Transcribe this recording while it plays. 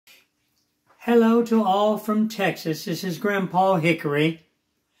Hello to all from Texas. This is Grandpa Hickory.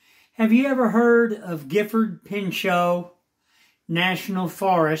 Have you ever heard of GIFFORD Pinchot National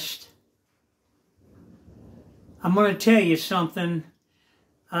Forest? I'm going to tell you something.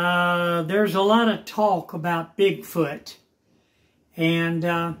 There's a lot of talk about Bigfoot. And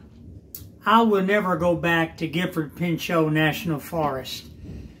I will never go back to GIFFORD Pinchot National Forest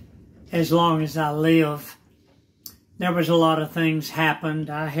as long as I live. There was a lot of things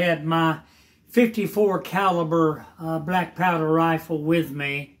happened. I had my 54 caliber black powder rifle with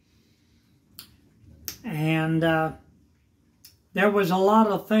me, and there was a lot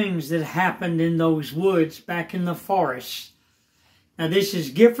of things that happened in those woods back in the forest. Now this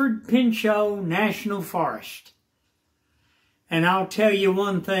is GIFFORD Pinchot National Forest, and I'll tell you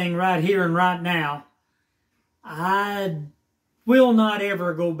one thing right here and right now, I will not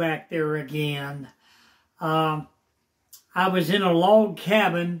ever go back there again. I was in a log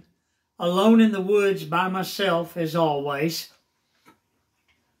cabin alone in the woods by myself, as always.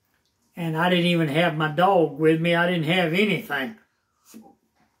 And I didn't even have my dog with me. I didn't have anything.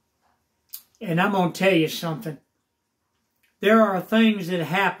 And I'm going to tell you something. There are things that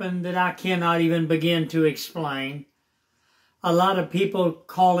happen that I cannot even begin to explain. A lot of people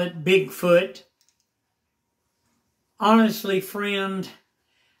call it Bigfoot. Honestly, friend,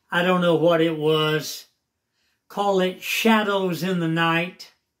 I don't know what it was. Call it shadows in the night.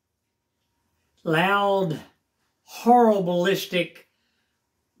 Loud, horribilistic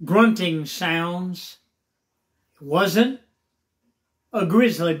grunting sounds. It wasn't a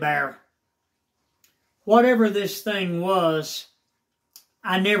grizzly bear. Whatever this thing was,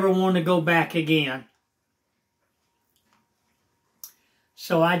 I never want to go back again.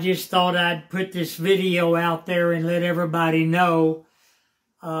 So I just thought I'd put this video out there and let everybody know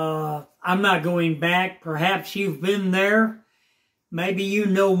I'm not going back. Perhaps you've been there. Maybe you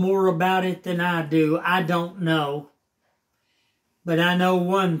know more about it than I do. I don't know. But I know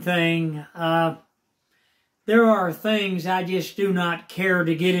one thing. There are things I just do not care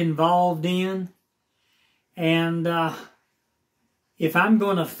to get involved in. And if I'm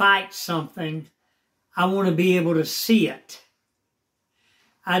going to fight something, I want to be able to see it.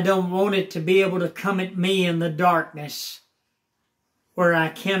 I don't want it to be able to come at me in the darkness where I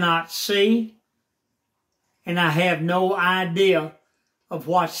cannot see and I have no idea of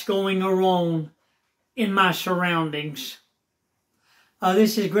what's going on in my surroundings.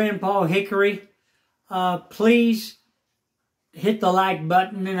 This is Grandpa Hickory. Please hit the like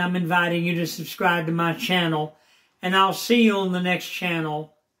button, and I'm inviting you to subscribe to my channel. And I'll see you on the next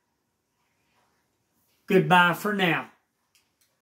channel. Goodbye for now.